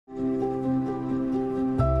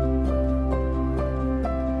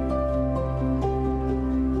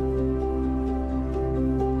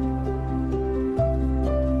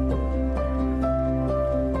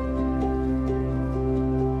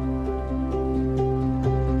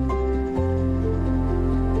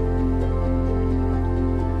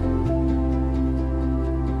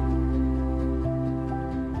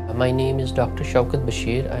My name is Dr. Showkat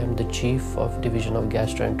Bashir. I am the Chief of Division of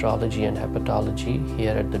Gastroenterology and Hepatology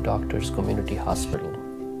here at the Doctors Community Hospital.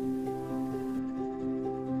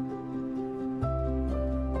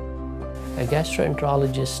 A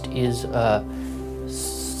gastroenterologist is a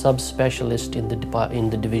subspecialist in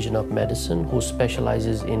the Division of Medicine who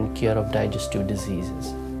specializes in care of digestive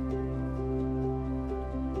diseases.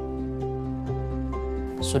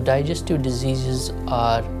 So digestive diseases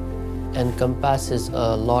encompasses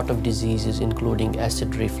a lot of diseases including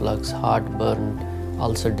acid reflux, heartburn,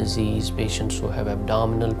 ulcer disease, patients who have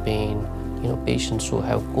abdominal pain, patients who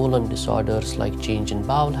have colon disorders like change in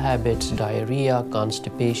bowel habits, diarrhea,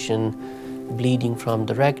 constipation, bleeding from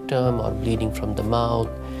the rectum or bleeding from the mouth,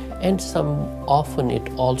 and often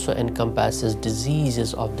it also encompasses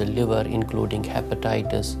diseases of the liver including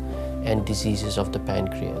hepatitis and diseases of the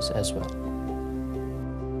pancreas as well.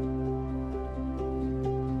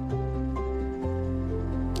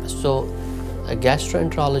 So a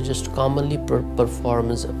gastroenterologist commonly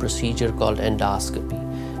performs a procedure called endoscopy.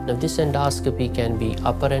 Now this endoscopy can be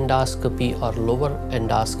upper endoscopy or lower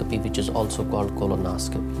endoscopy, which is also called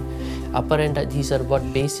colonoscopy. These are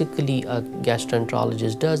what basically a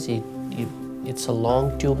gastroenterologist does. It's a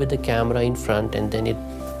long tube with a camera in front, and then it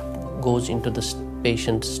goes into the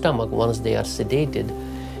patient's stomach once they are sedated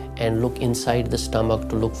and look inside the stomach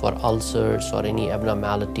to look for ulcers or any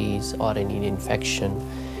abnormalities or any infection.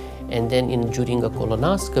 And then during a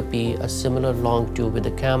colonoscopy, a similar long tube with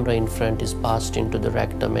a camera in front is passed into the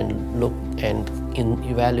rectum and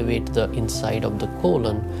evaluate the inside of the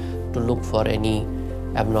colon to look for any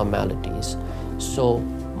abnormalities. So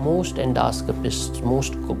most endoscopists,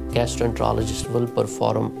 most gastroenterologists will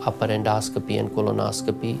perform upper endoscopy and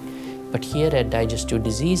colonoscopy. But here at Digestive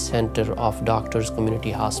Disease Center of Doctors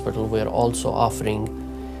Community Hospital, we are also offering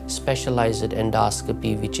specialized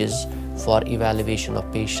endoscopy, which is for evaluation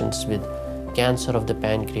of patients with cancer of the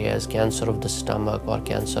pancreas, cancer of the stomach, or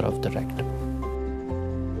cancer of the rectum.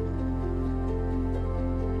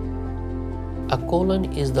 A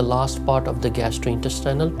colon is the last part of the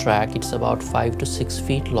gastrointestinal tract. It's about 5 to 6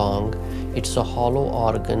 feet long. It's a hollow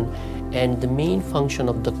organ, and the main function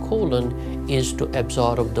of the colon is to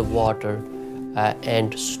absorb the water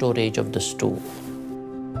and storage of the stool.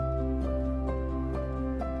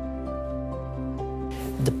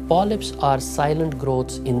 The polyps are silent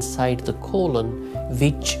growths inside the colon,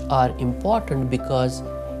 which are important because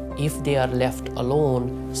if they are left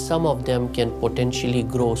alone, some of them can potentially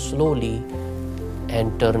grow slowly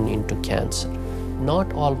and turn into cancer.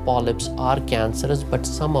 Not all polyps are cancerous, but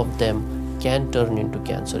some of them can turn into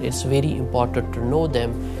cancer. It's very important to know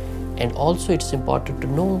them, and also it's important to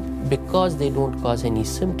know because they don't cause any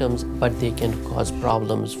symptoms, but they can cause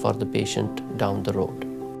problems for the patient down the road.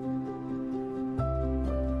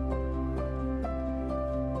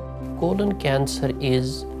 Colon cancer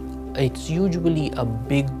it's usually a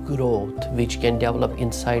big growth which can develop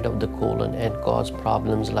inside of the colon and cause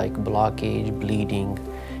problems like blockage, bleeding,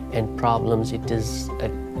 and problems. It is a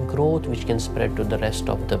growth which can spread to the rest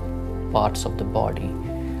of the parts of the body.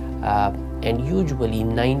 And usually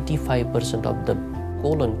 95% of the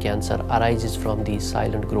colon cancer arises from these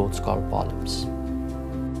silent growths called polyps.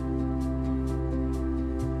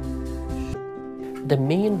 The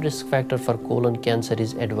main risk factor for colon cancer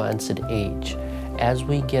is advanced age. As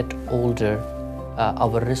we get older,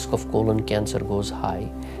 our risk of colon cancer goes high.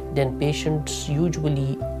 Then patients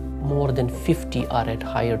usually more than 50 are at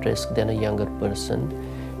higher risk than a younger person.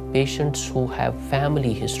 Patients who have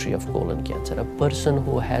family history of colon cancer, a person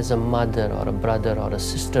who has a mother or a brother or a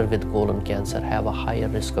sister with colon cancer have a higher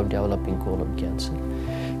risk of developing colon cancer.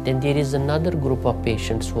 Then there is another group of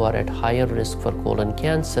patients who are at higher risk for colon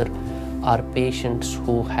cancer are patients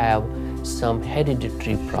who have some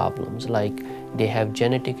hereditary problems, like they have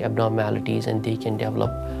genetic abnormalities and they can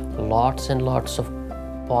develop lots and lots of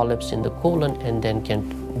polyps in the colon and then can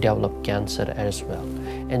develop cancer as well.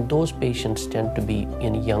 And those patients tend to be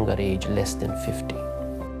in a younger age, less than 50.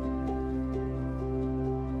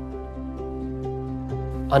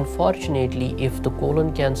 Unfortunately, if the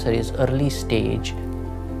colon cancer is early stage,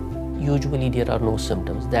 usually there are no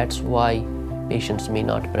symptoms. That's why patients may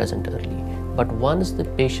not present early. But once the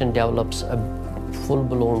patient develops a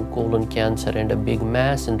full-blown colon cancer and a big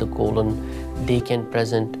mass in the colon, they can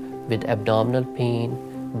present with abdominal pain,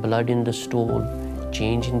 blood in the stool,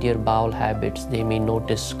 change in their bowel habits. They may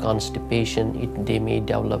notice constipation, they may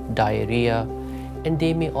develop diarrhea, and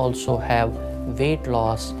they may also have weight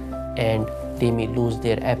loss, and they may lose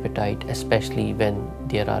their appetite, especially when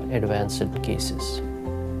there are advanced cases.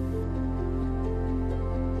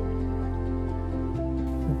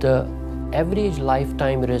 The average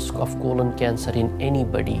lifetime risk of colon cancer in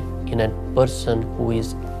anybody, in a person who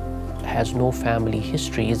has no family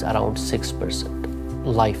history, is around 6%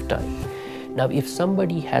 lifetime. Now, if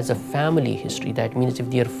somebody has a family history, that means if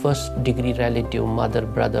their first degree relative, mother,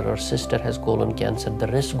 brother or sister has colon cancer, the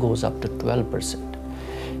risk goes up to 12%.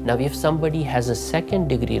 Now, if somebody has a second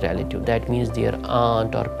degree relative, that means their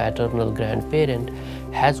aunt or paternal grandparent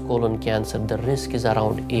has colon cancer, the risk is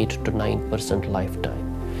around 8 to 9% lifetime.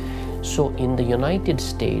 So in the United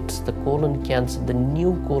States, the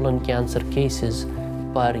new colon cancer cases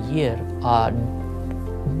per year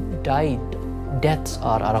deaths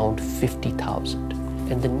are around 50,000.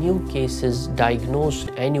 And the new cases diagnosed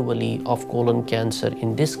annually of colon cancer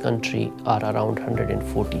in this country are around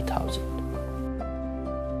 140,000.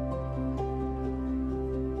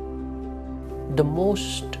 The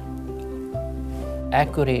most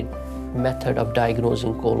accurate method of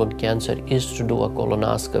diagnosing colon cancer is to do a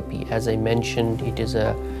colonoscopy. As I mentioned, it is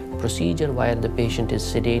a procedure where the patient is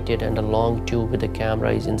sedated and a long tube with a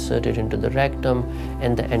camera is inserted into the rectum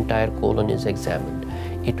and the entire colon is examined.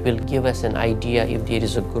 It will give us an idea if there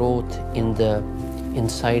is a growth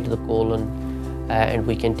inside the colon, and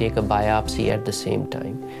we can take a biopsy at the same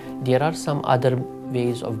time. There are some other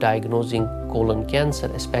ways of diagnosing colon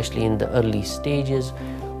cancer, especially in the early stages,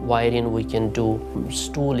 wherein we can do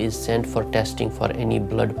stool is sent for testing for any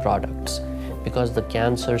blood products. Because the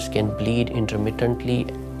cancers can bleed intermittently,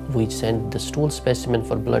 we send the stool specimen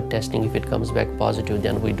for blood testing. If it comes back positive,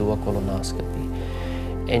 then we do a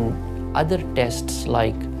colonoscopy. And other tests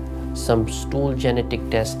like some stool genetic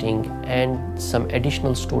testing and some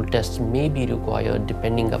additional stool tests may be required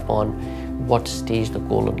depending upon what stage the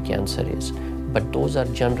colon cancer is. But those are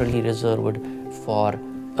generally reserved for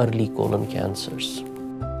early colon cancers.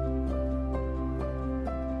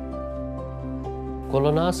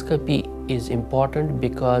 Colonoscopy is important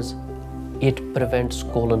because it prevents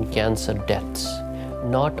colon cancer deaths.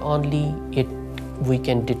 Not only we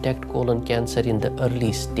can detect colon cancer in the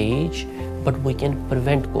early stage, but we can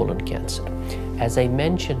prevent colon cancer. As I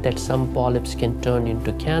mentioned that some polyps can turn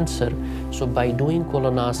into cancer, so by doing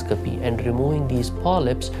colonoscopy and removing these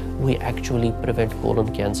polyps, we actually prevent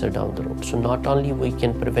colon cancer down the road. So not only we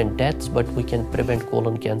can prevent deaths, but we can prevent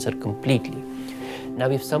colon cancer completely. Now,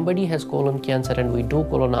 if somebody has colon cancer and we do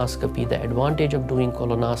colonoscopy, the advantage of doing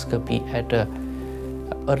colonoscopy at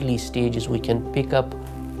early stages, we can pick up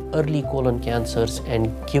early colon cancers and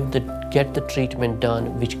get the treatment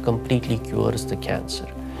done, which completely cures the cancer.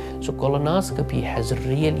 So colonoscopy has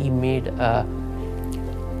really made a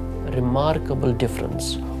remarkable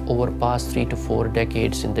difference over past 3 to 4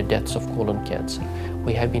 decades in the deaths of colon cancer.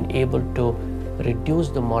 We have been able to reduce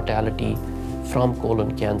the mortality from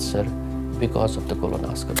colon cancer because of the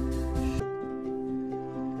colonoscopy.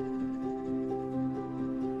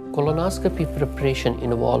 Colonoscopy preparation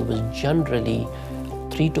involves generally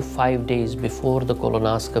 3 to 5 days before the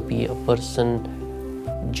colonoscopy. A person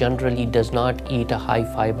generally does not eat a high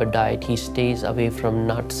fiber diet. He stays away from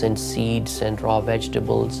nuts and seeds and raw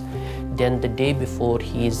vegetables. Then the day before,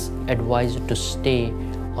 he is advised to stay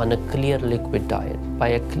on a clear liquid diet. By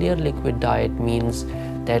a clear liquid diet means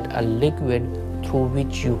that a liquid through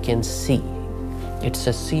which you can see. It's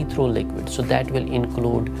a see-through liquid. So that will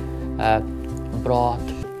include broth,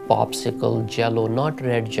 popsicle, jello, not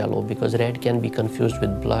red jello, because red can be confused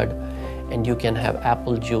with blood, and you can have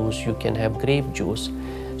apple juice, you can have grape juice.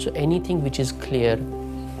 So anything which is clear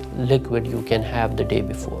liquid you can have the day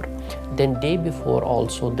before. Then day before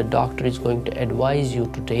also the doctor is going to advise you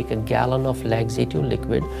to take a gallon of laxative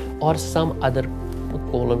liquid or some other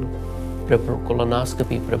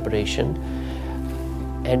colonoscopy preparation,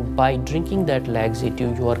 and by drinking that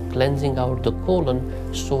laxative you are cleansing out the colon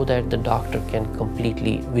so that the doctor can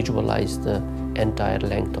completely visualize the entire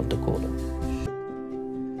length of the colon.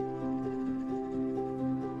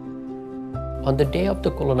 On the day of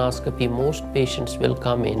the colonoscopy, most patients will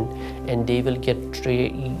come in and they will get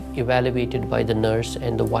evaluated by the nurse,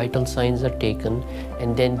 and the vital signs are taken,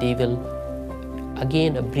 and then they will,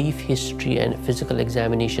 again, a brief history and physical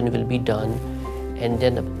examination will be done, and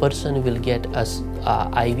then a person will get a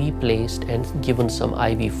IV placed and given some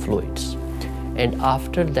IV fluids. And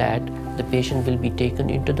after that, the patient will be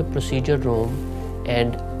taken into the procedure room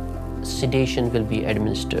and sedation will be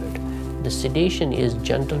administered. The sedation is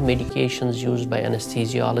gentle medications used by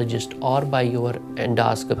anesthesiologist or by your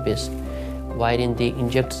endoscopist, wherein they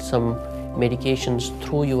inject some medications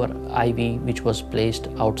through your IV which was placed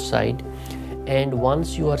outside. And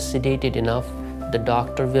once you are sedated enough, the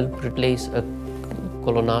doctor will replace a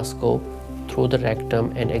colonoscope through the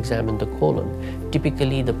rectum and examine the colon.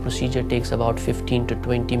 Typically, the procedure takes about 15 to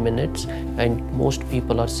 20 minutes, and most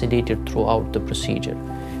people are sedated throughout the procedure.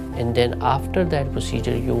 And then after that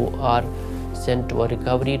procedure, you are sent to a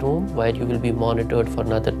recovery room where you will be monitored for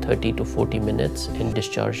another 30 to 40 minutes and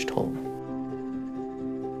discharged home.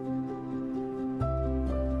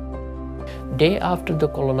 Day after the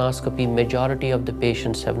colonoscopy, majority of the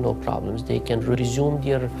patients have no problems. They can resume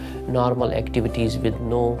their normal activities with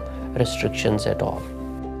no restrictions at all.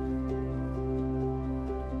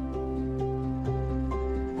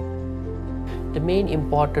 The main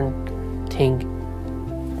important thing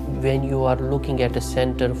when you are looking at a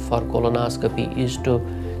center for colonoscopy is to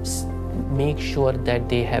make sure that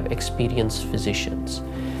they have experienced physicians.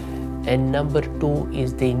 And number two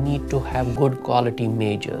is they need to have good quality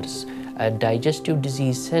measures. At Digestive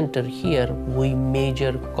Disease Center here, we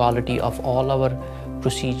measure quality of all our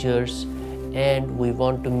procedures, and we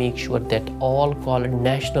want to make sure that all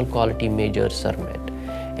national quality measures are met.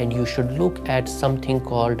 And you should look at something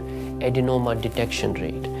called adenoma detection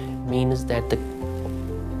rate. Means that the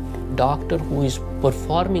doctor who is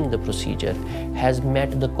performing the procedure has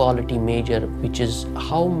met the quality measure, which is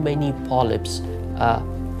how many polyps a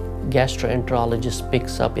gastroenterologist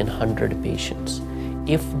picks up in 100 patients.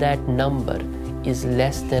 If that number is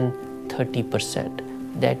less than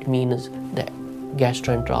 30%, that means the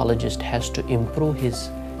gastroenterologist has to improve his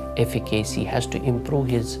efficacy, has to improve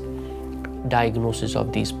his diagnosis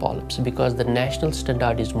of these polyps, because the national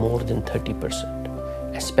standard is more than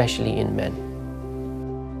 30%, especially in men.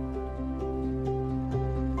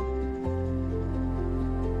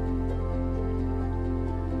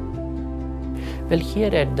 Well,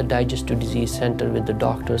 here at the Digestive Disease Center with the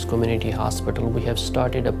Doctors Community Hospital, we have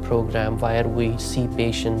started a program where we see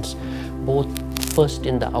patients both first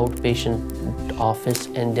in the outpatient office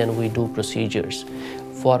and then we do procedures.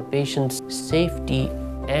 For patients' safety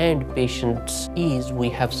and patients' ease, we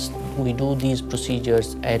do these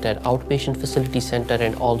procedures at an outpatient facility center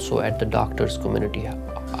and also at the Doctors Community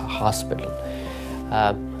Hospital.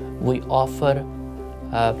 We offer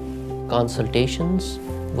consultations.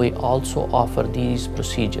 We also offer these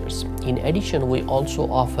procedures. In addition, we also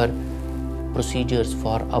offer procedures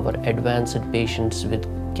for our advanced patients with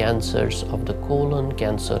cancers of the colon,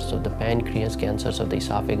 cancers of the pancreas, cancers of the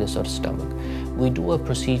esophagus or stomach. We do a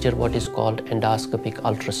procedure what is called endoscopic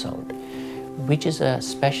ultrasound, which is a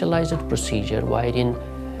specialized procedure wherein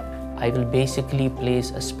I will basically place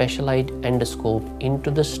a specialized endoscope into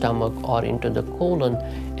the stomach or into the colon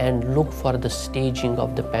and look for the staging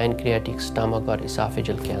of the pancreatic, stomach or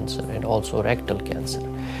esophageal cancer and also rectal cancer.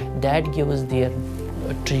 That gives their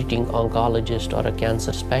treating oncologist or a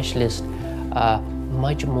cancer specialist a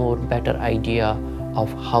much more better idea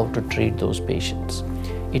of how to treat those patients.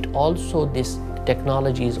 This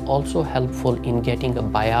technology is also helpful in getting a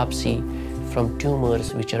biopsy from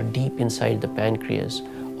tumors which are deep inside the pancreas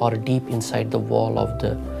or deep inside the wall of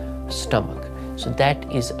the stomach. So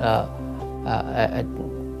that is an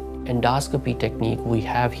endoscopy technique we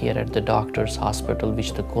have here at the Doctors Hospital,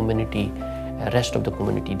 which the rest of the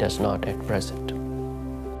community does not at present.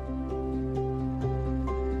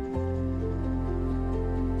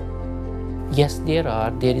 Yes,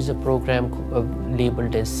 there is a program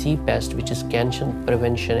labeled as CPEST, which is Cancer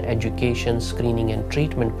Prevention, Education, Screening and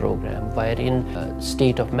Treatment Program, where in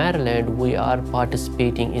state of Maryland, we are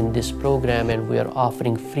participating in this program and we are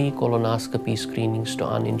offering free colonoscopy screenings to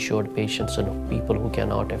uninsured patients and people who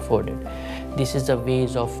cannot afford it. This is a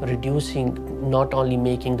ways of reducing, not only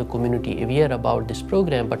making the community aware about this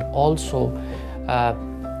program, but also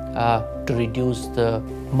to reduce the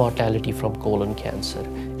mortality from colon cancer.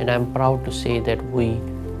 And I'm proud to say that we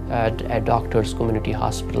at Doctors Community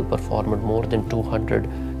Hospital performed more than 200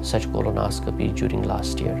 such colonoscopies during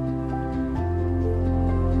last year.